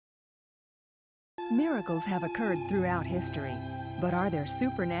Miracles have occurred throughout history, but are there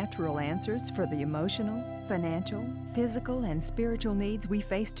supernatural answers for the emotional, financial, physical, and spiritual needs we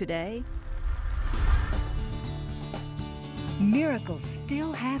face today? Miracles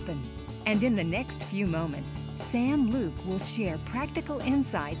still happen, and in the next few moments, Sam Luke will share practical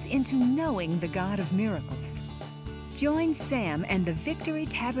insights into knowing the God of miracles. Join Sam and the Victory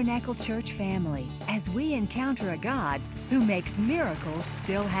Tabernacle Church family as we encounter a God who makes miracles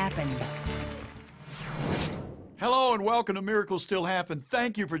still happen. Hello and welcome to Miracles Still Happen.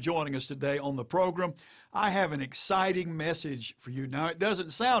 Thank you for joining us today on the program. I have an exciting message for you. Now, it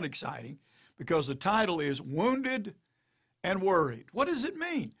doesn't sound exciting because the title is Wounded and Worried. What does it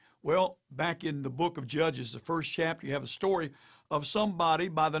mean? Well, back in the book of Judges, the first chapter, you have a story of somebody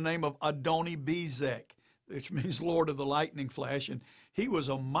by the name of Adoni-Bezek, which means Lord of the Lightning Flash, and he was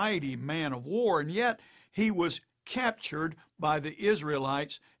a mighty man of war, and yet he was captured by the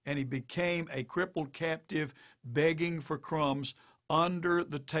Israelites, and he became a crippled captive begging for crumbs under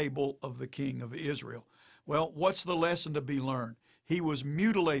the table of the king of Israel. Well, what's the lesson to be learned? He was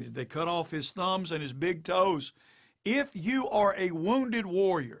mutilated. They cut off his thumbs and his big toes. If you are a wounded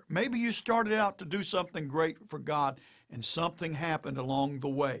warrior, maybe you started out to do something great for God and something happened along the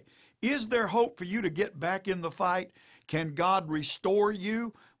way. Is there hope for you to get back in the fight? Can God restore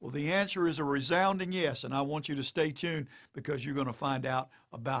you? Well, the answer is a resounding yes, and I want you to stay tuned because you're going to find out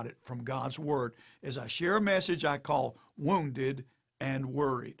about it from God's Word as I share a message I call Wounded and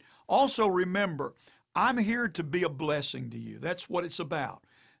Worried. Also remember, I'm here to be a blessing to you. That's what it's about.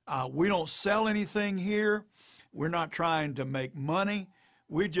 We don't sell anything here. We're not trying to make money.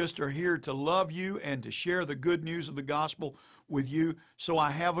 We just are here to love you and to share the good news of the gospel with you. So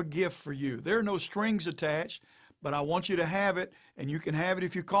I have a gift for you. There are no strings attached, but I want you to have it, and you can have it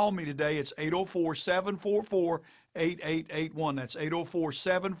if you call me today. It's 804-744-8881. That's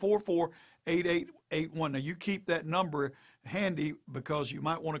 804-744-8881. Now, you keep that number handy because you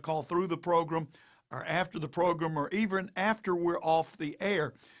might want to call through the program or after the program or even after we're off the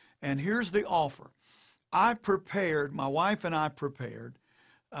air. And here's the offer. My wife and I prepared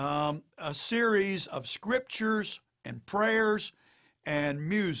a series of scriptures and prayers and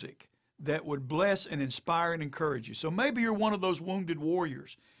music that would bless and inspire and encourage you. So maybe you're one of those wounded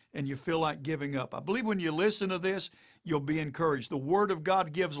warriors and you feel like giving up. I believe when you listen to this, you'll be encouraged. The Word of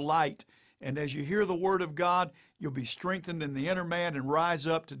God gives light, and as you hear the Word of God, you'll be strengthened in the inner man and rise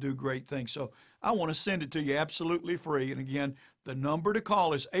up to do great things. So I want to send it to you absolutely free. And again, the number to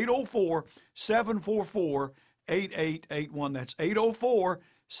call is 804-744-8881. That's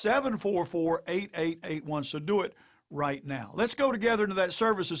 804-744-8881. So do it right now. Let's go together into that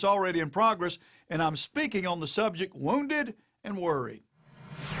service that's already in progress, and I'm speaking on the subject, Wounded and Worried.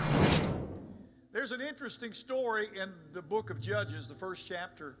 There's an interesting story in the book of Judges, the first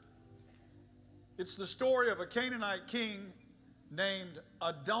chapter. It's the story of a Canaanite king named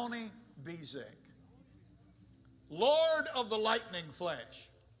Adoni-Bezek, Lord of the Lightning Flash.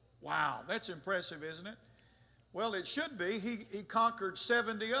 Wow, that's impressive, isn't it? Well, it should be. He conquered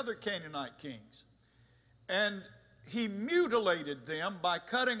 70 other Canaanite kings, and he mutilated them by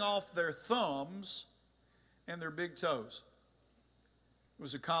cutting off their thumbs and their big toes. It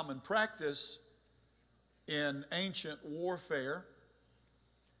was a common practice in ancient warfare.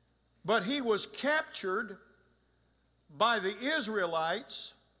 But he was captured by the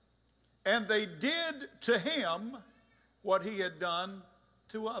Israelites, and they did to him what he had done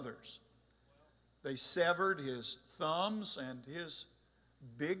to others. They severed his thumbs and his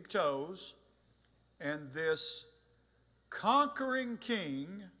big toes, and this conquering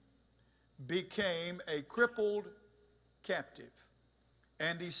king became a crippled captive.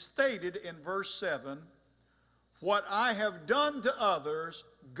 And he stated in verse 7, "What I have done to others,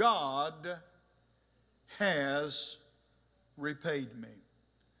 God has repaid me."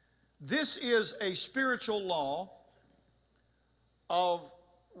 This is a spiritual law of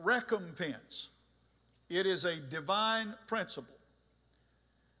recompense. It is a divine principle.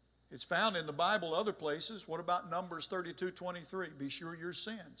 It's found in the Bible other places. What about Numbers 32:23? Be sure your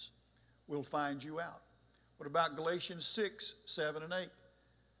sins will find you out. What about Galatians 6:7 and 8?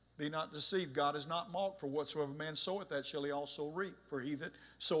 Be not deceived, God is not mocked, for whatsoever man soweth, that shall he also reap. For he that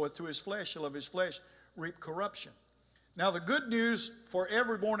soweth to his flesh shall of his flesh reap corruption. Now the good news for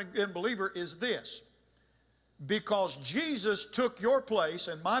every born-again believer is this: because Jesus took your place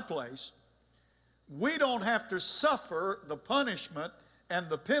and my place, we don't have to suffer the punishment and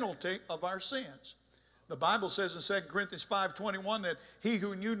the penalty of our sins. The Bible says in 2 Corinthians 5:21 that he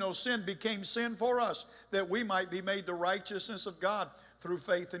who knew no sin became sin for us, that we might be made the righteousness of God through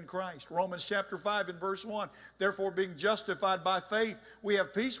faith in Christ. Romans chapter 5 and verse 1, therefore being justified by faith, we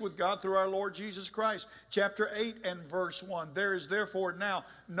have peace with God through our Lord Jesus Christ. Chapter 8 and verse 1, there is therefore now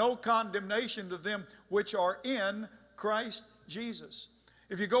no condemnation to them which are in Christ Jesus.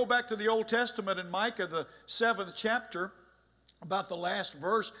 If you go back to the Old Testament in Micah, the 7th chapter, about the last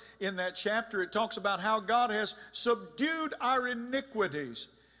verse in that chapter, it talks about how God has subdued our iniquities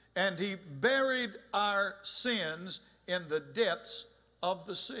and he buried our sins in the depths of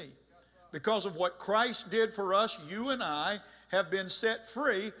the sea. Because of what Christ did for us, you and I have been set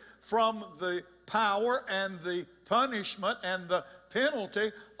free from the power and the punishment and the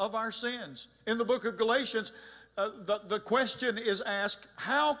penalty of our sins. In the book of Galatians, the question is asked,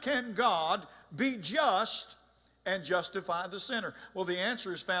 how can God be just and justify the sinner? Well, the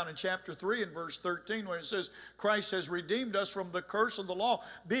answer is found in chapter 3 and verse 13, when it says, Christ has redeemed us from the curse of the law,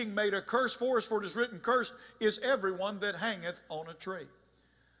 being made a curse for us, for it is written, cursed is everyone that hangeth on a tree.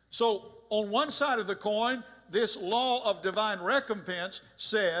 So on one side of the coin, this law of divine recompense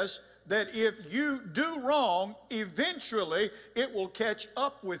says that if you do wrong, eventually it will catch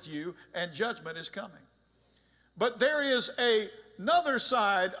up with you and judgment is coming. But there is another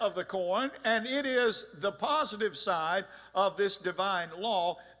side of the coin, and it is the positive side of this divine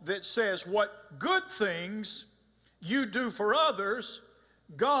law that says what good things you do for others,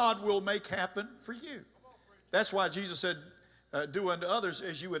 God will make happen for you. That's why Jesus said, do unto others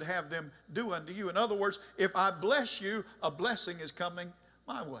as you would have them do unto you. In other words, if I bless you, a blessing is coming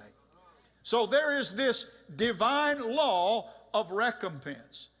my way. So there is this divine law of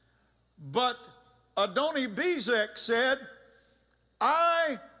recompense. But Adoni-Bezek said,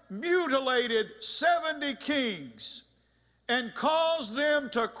 I mutilated 70 kings and caused them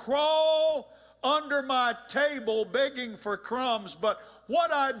to crawl under my table begging for crumbs, but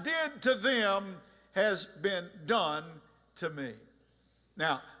what I did to them has been done to me.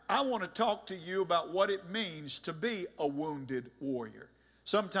 Now, I want to talk to you about what it means to be a wounded warrior.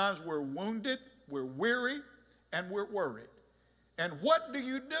 Sometimes we're wounded, we're weary, and we're worried. And what do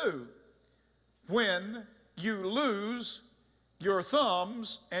you do when you lose your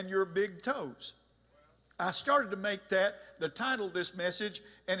thumbs and your big toes? I started to make that the title of this message,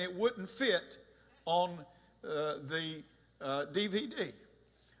 and it wouldn't fit on the DVD.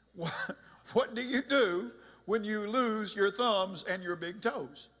 What do you do when you lose your thumbs and your big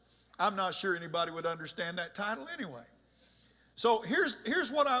toes? I'm not sure anybody would understand that title anyway. So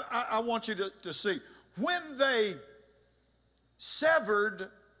here's what I want you to see. When they severed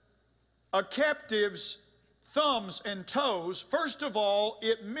a captive's thumbs and toes, first of all,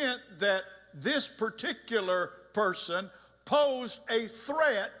 it meant that this particular person posed a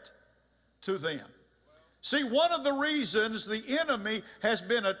threat to them. See, one of the reasons the enemy has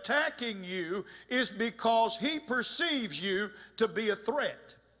been attacking you is because he perceives you to be a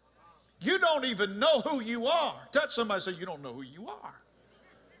threat. You don't even know who you are. Touch somebody and say, you don't know who you are.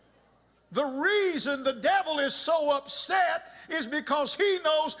 The reason the devil is so upset is because he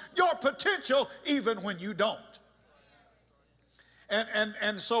knows your potential even when you don't.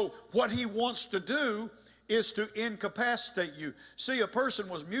 And so what he wants to do is to incapacitate you. See, a person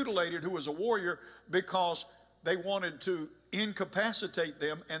was mutilated who was a warrior because they wanted to incapacitate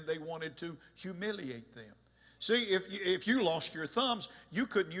them and they wanted to humiliate them. See, if you lost your thumbs, you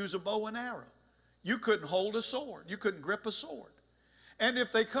couldn't use a bow and arrow. You couldn't hold a sword. You couldn't grip a sword. And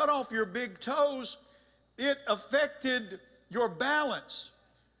if they cut off your big toes, it affected your balance.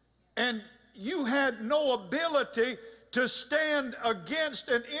 And you had no ability to stand against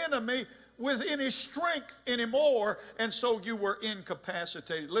an enemy with any strength anymore, and so you were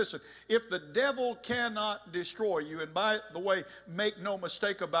incapacitated. Listen, if the devil cannot destroy you, and by the way, make no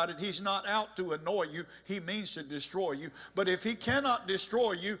mistake about it, he's not out to annoy you, he means to destroy you. But if he cannot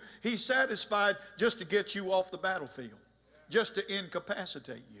destroy you, he's satisfied just to get you off the battlefield, just to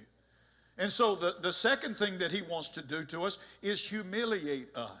incapacitate you. And so the second thing that he wants to do to us is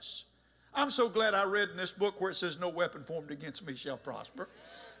humiliate us. I'm so glad I read in this book where it says, no weapon formed against me shall prosper.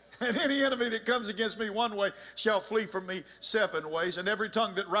 And any enemy that comes against me one way shall flee from me 7 ways. And every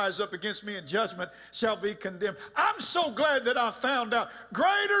tongue that rises up against me in judgment shall be condemned. I'm so glad that I found out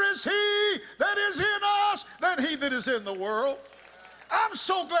greater is he that is in us than he that is in the world. I'm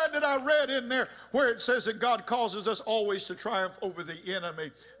so glad that I read in there where it says that God causes us always to triumph over the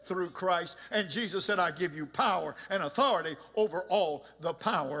enemy through Christ. And Jesus said, I give you power and authority over all the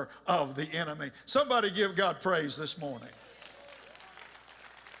power of the enemy. Somebody give God praise this morning.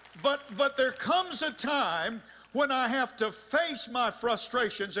 But there comes a time when I have to face my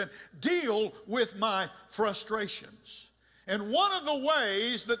frustrations and deal with my frustrations. And one of the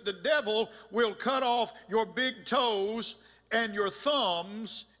ways that the devil will cut off your big toes and your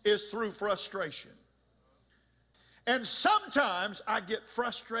thumbs is through frustration. And sometimes I get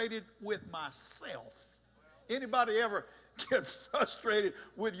frustrated with myself. Anybody ever get frustrated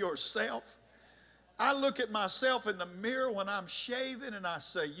with yourself? I look at myself in the mirror when I'm shaving and I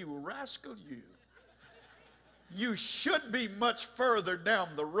say, you rascal, you. You should be much further down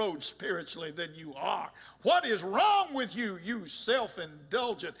the road spiritually than you are. What is wrong with you, you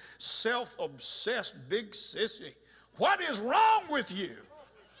self-indulgent, self-obsessed big sissy? What is wrong with you?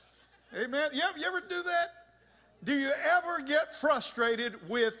 Amen. You ever do that? Do you ever get frustrated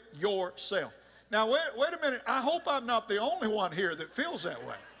with yourself? Now, wait a minute. I hope I'm not the only one here that feels that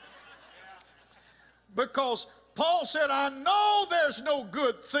way. Because Paul said, I know there's no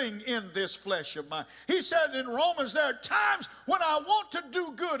good thing in this flesh of mine. He said in Romans, there are times when I want to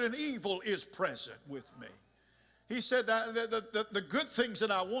do good and evil is present with me. He said that the good things that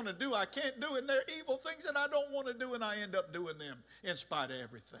I want to do, I can't do, and there are evil things that I don't want to do, and I end up doing them in spite of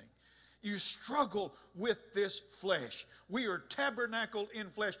everything. You struggle with this flesh. We are tabernacled in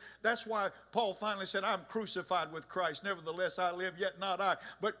flesh. That's why Paul finally said, I'm crucified with Christ. Nevertheless, I live, yet not I,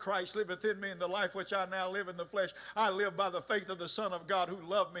 but Christ liveth in me. In the life which I now live in the flesh, I live by the faith of the Son of God who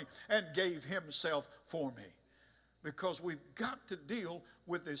loved me and gave himself for me. Because we've got to deal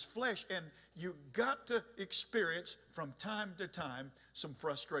with this flesh, and you've got to experience from time to time some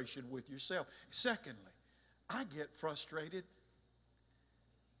frustration with yourself. Secondly, I get frustrated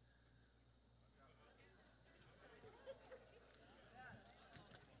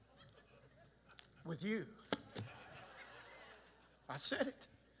with you. I said it.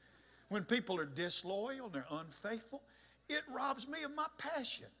 When people are disloyal and they're unfaithful, it robs me of my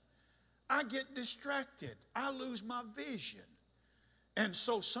passion. I get distracted. I lose my vision. And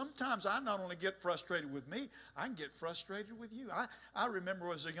so sometimes I not only get frustrated with me, I can get frustrated with you. I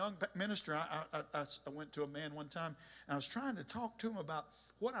remember as a young minister, I went to a man one time, and I was trying to talk to him about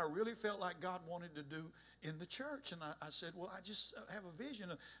what I really felt like God wanted to do in the church. And I said, well, I just have a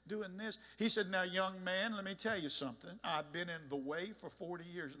vision of doing this. He said, now, young man, let me tell you something. I've been in the way for 40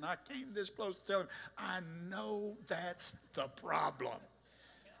 years, and I came this close to telling him, I know that's the problem.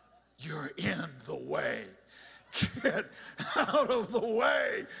 You're in the way. Get out of the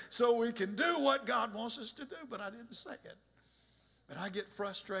way so we can do what God wants us to do. But I didn't say it. But I get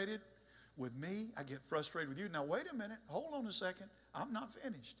frustrated with me. I get frustrated with you. Now, wait a minute. Hold on a second. I'm not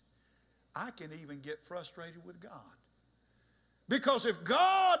finished. I can even get frustrated with God. Because if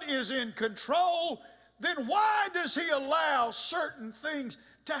God is in control, then why does he allow certain things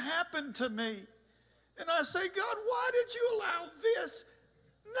to happen to me? And I say, God, why did you allow this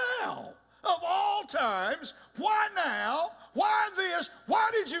now? Of all times, why now? Why this?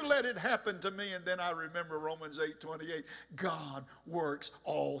 Why did you let it happen to me? And then I remember Romans 8:28. God works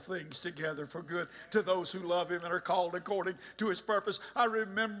all things together for good to those who love him and are called according to his purpose. I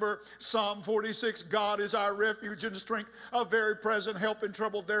remember Psalm 46. God is our refuge and strength, a very present help in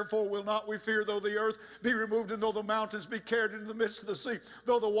trouble. Therefore will not we fear, though the earth be removed, and though the mountains be carried into the midst of the sea,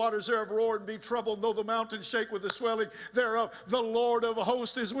 though the waters thereof roar and be troubled, and though the mountains shake with the swelling thereof. The Lord of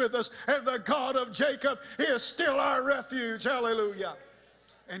hosts is with us, and the God of Jacob is still our refuge. Hallelujah.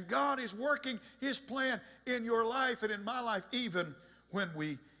 And God is working his plan in your life and in my life, even when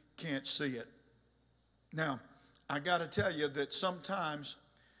we can't see it. Now, I got to tell you that sometimes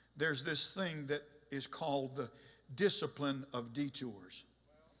there's this thing that is called the discipline of detours.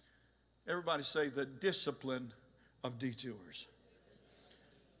 Everybody say the discipline of detours.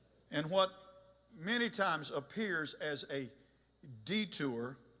 And what many times appears as a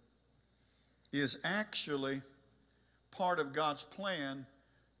detour is actually part of God's plan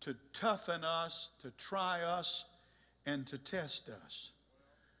to toughen us, to try us, and to test us.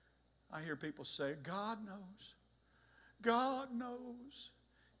 I hear people say, God knows. God knows.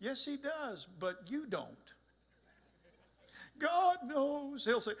 Yes, he does, but you don't. God knows.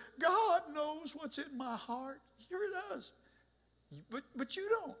 He'll say, God knows what's in my heart. Here it is. But you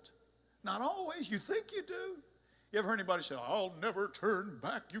don't. Not always. You think you do. You ever heard anybody say, I'll never turn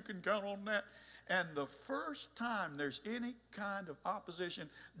back. You can count on that. And the first time there's any kind of opposition,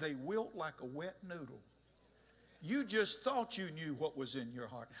 they wilt like a wet noodle. You just thought you knew what was in your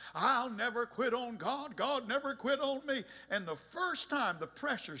heart. I'll never quit on God. God never quit on me. And the first time the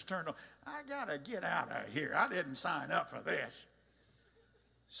pressure's turned on, I got to get out of here. I didn't sign up for this.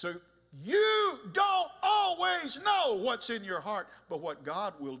 So you don't always know what's in your heart. But what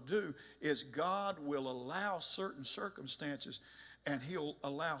God will do is God will allow certain circumstances, and he'll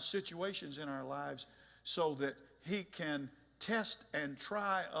allow situations in our lives so that he can test and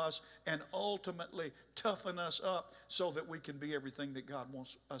try us and ultimately toughen us up so that we can be everything that God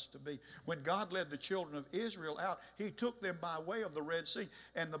wants us to be. When God led the children of Israel out, he took them by way of the Red Sea,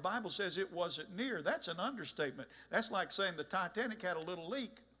 and the Bible says it wasn't near. That's an understatement. That's like saying the Titanic had a little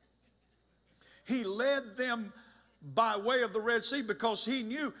leak. He led them by way of the Red Sea because he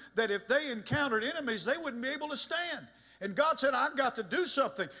knew that if they encountered enemies, they wouldn't be able to stand. And God said, I've got to do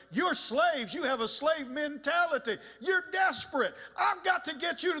something. You're slaves. You have a slave mentality. You're desperate. I've got to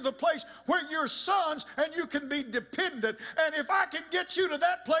get you to the place where you're sons and you can be dependent. And if I can get you to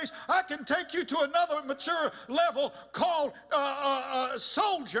that place, I can take you to another mature level called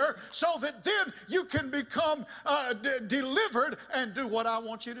soldier, so that then you can become delivered and do what I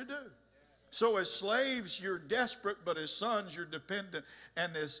want you to do. So as slaves, you're desperate, but as sons, you're dependent.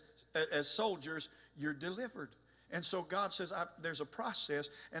 And as soldiers, you're delivered. And so God says there's a process,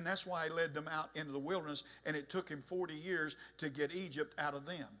 and that's why he led them out into the wilderness, and it took him 40 years to get Egypt out of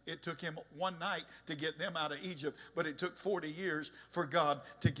them. It took him one night to get them out of Egypt, but it took 40 years for God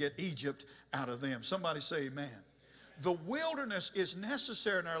to get Egypt out of them. Somebody say amen. The wilderness is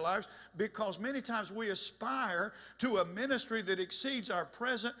necessary in our lives because many times we aspire to a ministry that exceeds our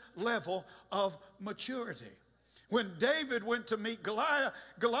present level of maturity. When David went to meet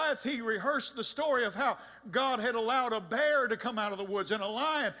Goliath, he rehearsed the story of how God had allowed a bear to come out of the woods and a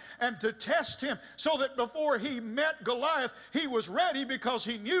lion and to test him, so that before he met Goliath, he was ready because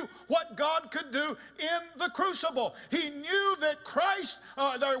he knew what God could do in the crucible. He knew that Christ,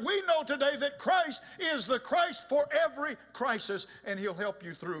 we know today that Christ is the Christ for every crisis, and he'll help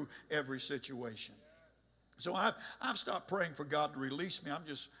you through every situation. So I've stopped praying for God to release me. I'm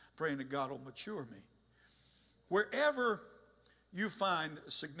just praying that God will mature me. Wherever you find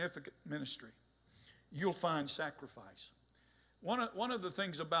significant ministry, you'll find sacrifice. One of the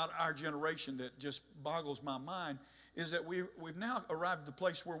things about our generation that just boggles my mind is that we've now arrived at the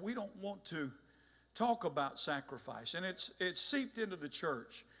place where we don't want to talk about sacrifice. And it's seeped into the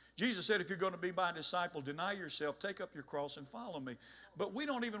church. Jesus said, if you're going to be my disciple, deny yourself, take up your cross and follow me. But we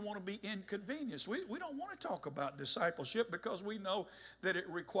don't even want to be inconvenienced. We don't want to talk about discipleship because we know that it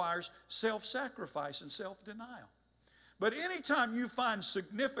requires self-sacrifice and self-denial. But anytime you find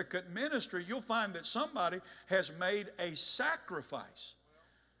significant ministry, you'll find that somebody has made a sacrifice.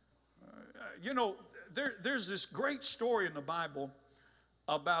 There's this great story in the Bible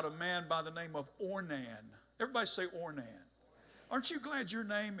about a man by the name of Ornan. Everybody say Ornan. Aren't you glad your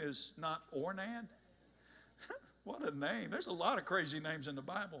name is not Ornan? What a name. There's a lot of crazy names in the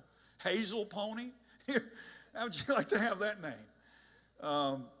Bible. Hazel Pony. How would you like to have that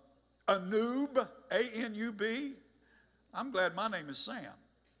name? Anub, A-N-U-B. I'm glad my name is Sam.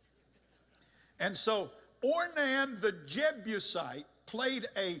 And so Ornan the Jebusite played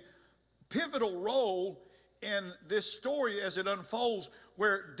a pivotal role in this story as it unfolds,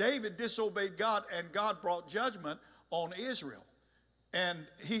 where David disobeyed God and God brought judgment on Israel. And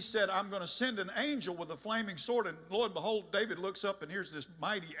he said, I'm going to send an angel with a flaming sword. And lo and behold, David looks up and here's this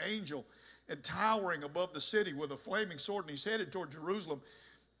mighty angel and towering above the city with a flaming sword. And he's headed toward Jerusalem.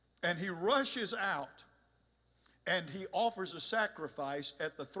 And he rushes out and he offers a sacrifice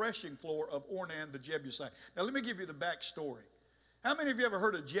at the threshing floor of Ornan the Jebusite. Now let me give you the backstory. How many of you ever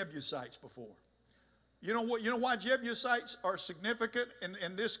heard of Jebusites before? You know what? You know why Jebusites are significant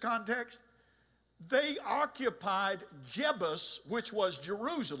in this context? They occupied Jebus, which was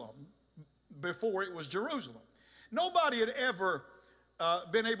Jerusalem, before it was Jerusalem. Nobody had ever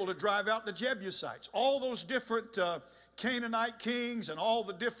been able to drive out the Jebusites. All those different Canaanite kings and all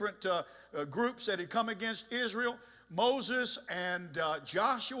the different groups that had come against Israel, Moses and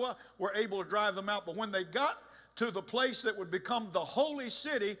Joshua were able to drive them out. But when they got to the place that would become the holy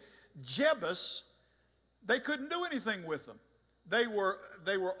city, Jebus, they couldn't do anything with them. They were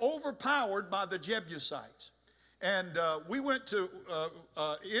overpowered by the Jebusites. And we went to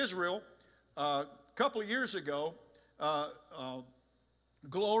Israel a couple of years ago.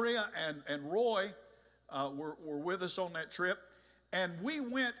 Gloria and Roy were with us on that trip. And we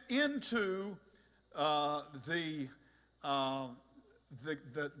went into the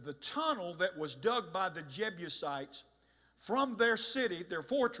tunnel that was dug by the Jebusites from their city, their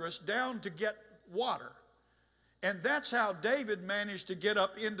fortress, down to get water. And that's how David managed to get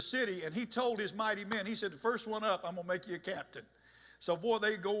up in the city. And he told his mighty men, he said, the first one up, I'm going to make you a captain. So, boy,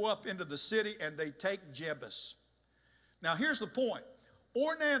 they go up into the city and they take Jebus. Now, here's the point.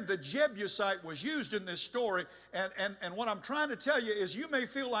 Ornan the Jebusite was used in this story, and what I'm trying to tell you is you may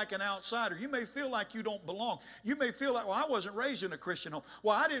feel like an outsider. You may feel like you don't belong. You may feel like, well, I wasn't raised in a Christian home.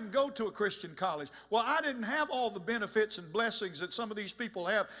 Well, I didn't go to a Christian college. Well, I didn't have all the benefits and blessings that some of these people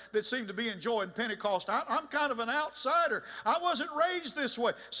have that seem to be enjoying Pentecost. I'm kind of an outsider. I wasn't raised this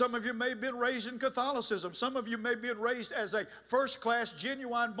way. Some of you may have been raised in Catholicism. Some of you may have been raised as a first-class,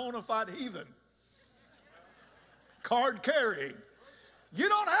 genuine, bona fide heathen. Card carrying. You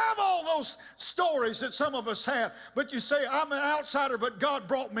don't have all those stories that some of us have, but you say, I'm an outsider, but God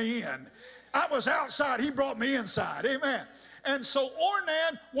brought me in. I was outside, He brought me inside. Amen. And so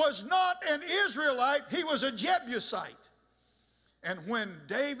Ornan was not an Israelite, he was a Jebusite. And when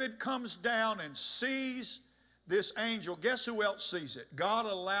David comes down and sees this angel, guess who else sees it? God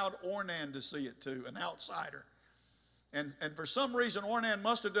allowed Ornan to see it too, an outsider. And for some reason, Ornan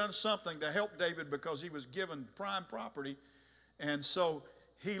must have done something to help David because he was given prime property. And so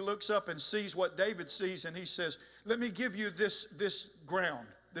he looks up and sees what David sees, and he says, let me give you this ground,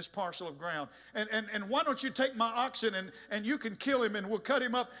 this parcel of ground. And why don't you take my oxen and you can kill him, and we'll cut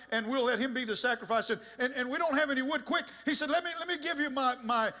him up and we'll let him be the sacrifice. And we don't have any wood. Quick. He said, let me give you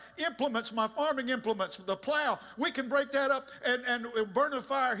my implements, my farming implements, the plow. We can break that up and burn a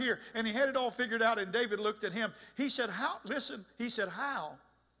fire here. And he had it all figured out, and David looked at him. He said, how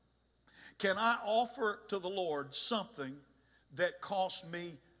can I offer to the Lord something that costs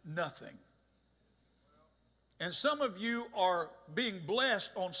me nothing? And some of you are being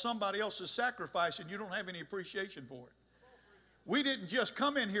blessed on somebody else's sacrifice, and you don't have any appreciation for it. We didn't just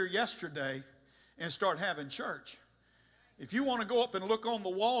come in here yesterday and start having church. If you want to go up and look on the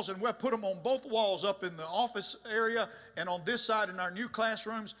walls, and we'll put them on both walls up in the office area and on this side in our new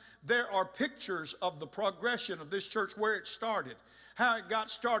classrooms, there are pictures of the progression of this church, where it started, how it got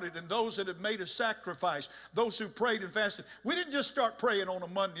started, and those that have made a sacrifice, those who prayed and fasted. We didn't just start praying on a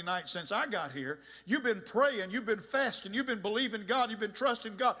Monday night since I got here. You've been praying, you've been fasting, you've been believing God, you've been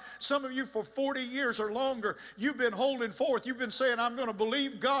trusting God. Some of you for 40 years or longer, you've been holding forth. You've been saying, I'm going to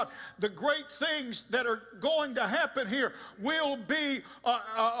believe God. The great things that are going to happen here will be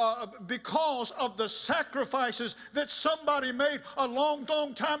because of the sacrifices that somebody made a long,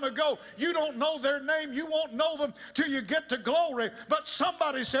 long time ago. You don't know their name. You won't know them till you get to glory. But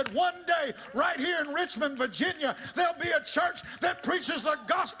somebody said one day, right here in Richmond, Virginia, there'll be a church that preaches the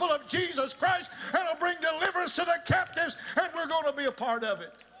gospel of Jesus Christ, and will bring deliverance to the captives, and we're going to be a part of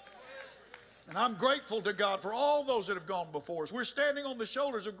it. And I'm grateful to God for all those that have gone before us. We're standing on the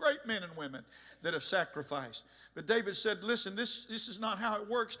shoulders of great men and women that have sacrificed. But David said, listen, this is not how it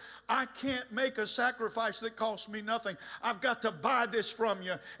works. I can't make a sacrifice that costs me nothing. I've got to buy this from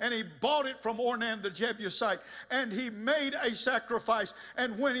you. And he bought it from Ornan the Jebusite. And he made a sacrifice.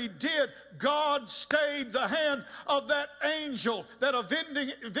 And when he did, God stayed the hand of that angel, that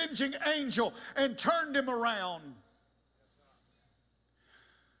avenging angel, and turned him around.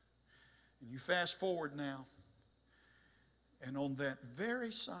 And you fast forward now. And on that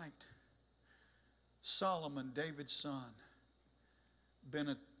very site, Solomon, David's son,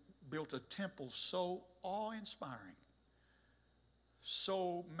 built a temple so awe-inspiring,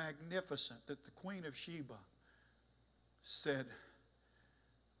 so magnificent, that the Queen of Sheba said,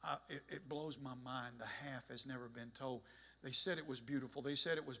 it blows my mind. The half has never been told. They said it was beautiful. They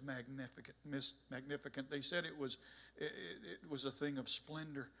said it was magnificent. They said it was a thing of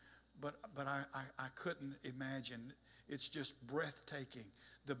splendor. But I couldn't imagine. It's just breathtaking,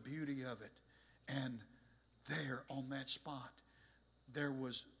 the beauty of it. And there on that spot, there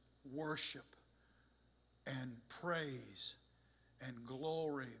was worship and praise and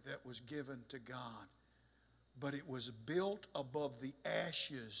glory that was given to God. But it was built above the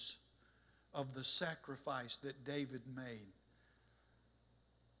ashes of the sacrifice that David made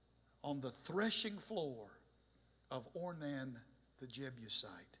on the threshing floor of Ornan the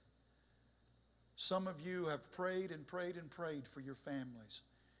Jebusite. Some of you have prayed and prayed and prayed for your families.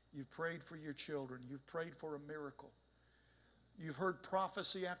 You've prayed for your children. You've prayed for a miracle. You've heard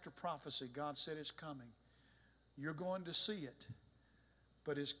prophecy after prophecy. God said it's coming. You're going to see it,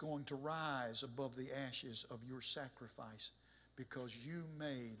 but it's going to rise above the ashes of your sacrifice because you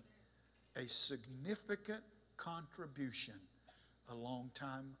made a significant contribution a long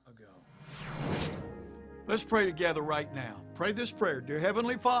time ago. Let's pray together right now. Pray this prayer. Dear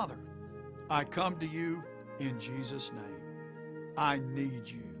Heavenly Father, I come to you in Jesus' name. I need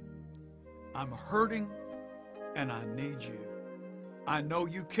you. I'm hurting and I need you. I know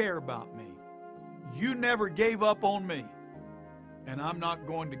you care about me. You never gave up on me. And I'm not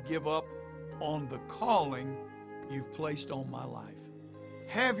going to give up on the calling you've placed on my life.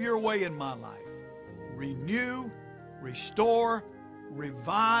 Have your way in my life. Renew, restore,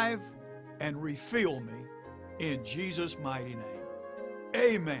 revive, and refill me in Jesus' mighty name.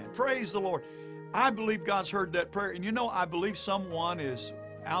 Amen. Praise the Lord. I believe God's heard that prayer. And you know, I believe someone is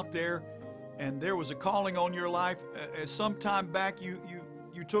out there and there was a calling on your life. Some time back, you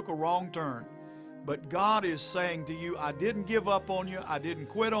took a wrong turn. But God is saying to you, I didn't give up on you. I didn't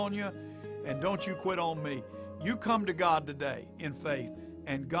quit on you. And don't you quit on me. You come to God today in faith,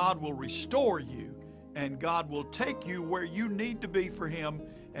 and God will restore you, and God will take you where you need to be for Him,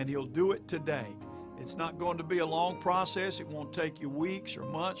 and He'll do it today. It's not going to be a long process. It won't take you weeks or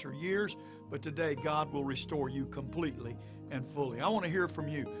months or years, but today God will restore you completely and fully. I want to hear from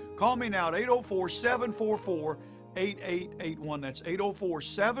you. Call me now at 804-744-8881. That's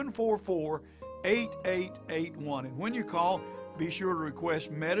 804-744-8881. And when you call, be sure to request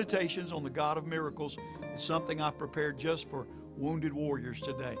meditations on the God of miracles. It's something I prepared just for wounded warriors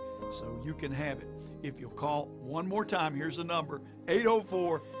today, so you can have it. If you'll call one more time, here's the number,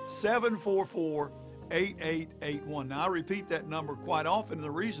 804-744-8881. Now, I repeat that number quite often, and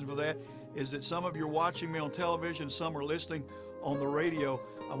the reason for that is that some of you are watching me on television, some are listening on the radio.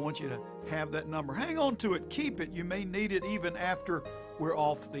 I want you to have that number. Hang on to it. Keep it. You may need it even after we're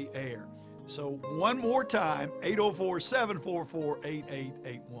off the air. So one more time,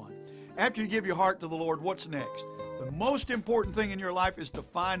 804-744-8881. After you give your heart to the Lord, what's next? The most important thing in your life is to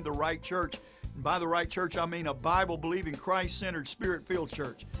find the right church. And by the right church, I mean a Bible-believing, Christ-centered, Spirit-filled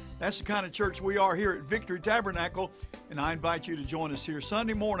church. That's the kind of church we are here at Victory Tabernacle, and I invite you to join us here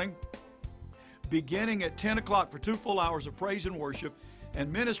Sunday morning, beginning at 10 o'clock for 2 full hours of praise and worship and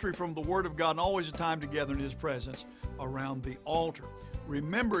ministry from the Word of God, and always a time together in His presence around the altar.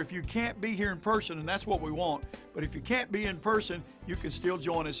 Remember, if you can't be here in person, and that's what we want, but if you can't be in person, you can still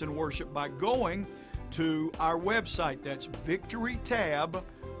join us in worship by going to our website. That's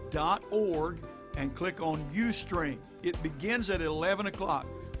victorytab.org, and click on Ustream. It begins at 11 o'clock.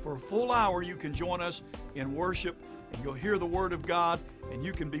 For a full hour, you can join us in worship, and you'll hear the Word of God, and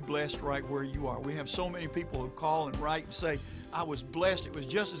you can be blessed right where you are. We have so many people who call and write and say, I was blessed. It was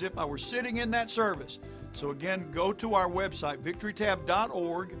just as if I were sitting in that service. So again, go to our website,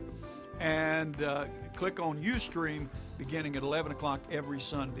 victorytab.org, and click on Ustream beginning at 11 o'clock every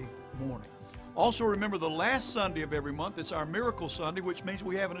Sunday morning. Also remember, the last Sunday of every month, it's our Miracle Sunday, which means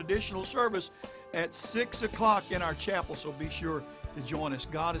we have an additional service at 6 o'clock in our chapel, so be sure to join us.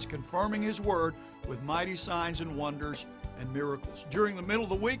 God is confirming His Word with mighty signs and wonders and miracles. During the middle of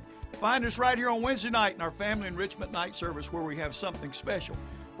the week, find us right here on Wednesday night in our Family Enrichment Night Service, where we have something special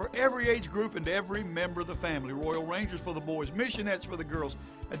for every age group and every member of the family. Royal Rangers for the boys, Missionettes for the girls,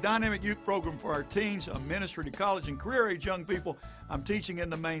 a dynamic youth program for our teens, a ministry to college and career age young people. I'm teaching in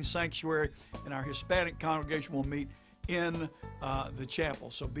the main sanctuary, and our Hispanic congregation will meet in the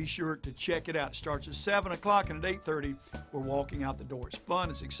chapel. So be sure to check it out. It starts at 7 o'clock, and at 8:30, we're walking out the door. It's fun,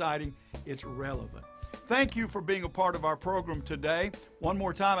 it's exciting, it's relevant. Thank you for being a part of our program today. One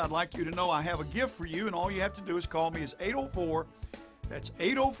more time, I'd like you to know I have a gift for you, and all you have to do is call me. It's 804, that's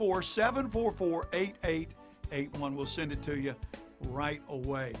 804-744-8881. We'll send it to you right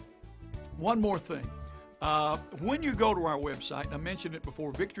away. One more thing. When you go to our website, and I mentioned it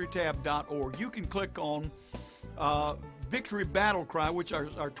before, victorytab.org, you can click on Victory Battle Cry, which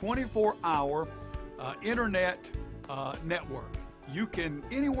is our 24-hour internet network. You can,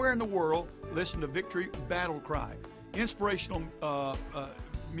 anywhere in the world, listen to Victory Battle Cry, inspirational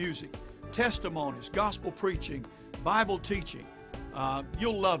music, testimonies, gospel preaching, Bible teaching.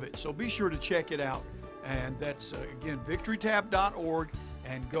 You'll love it, so be sure to check it out. And that's, again, victorytab.org,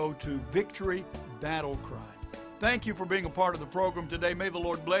 and go to Victory Battle Cry. Thank you for being a part of the program today. May the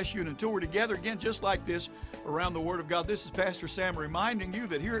Lord bless you. And until we're together again just like this around the Word of God, this is Pastor Sam reminding you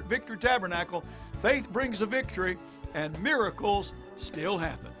that here at Victory Tabernacle, faith brings a victory, and miracles still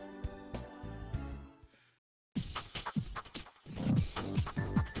happen.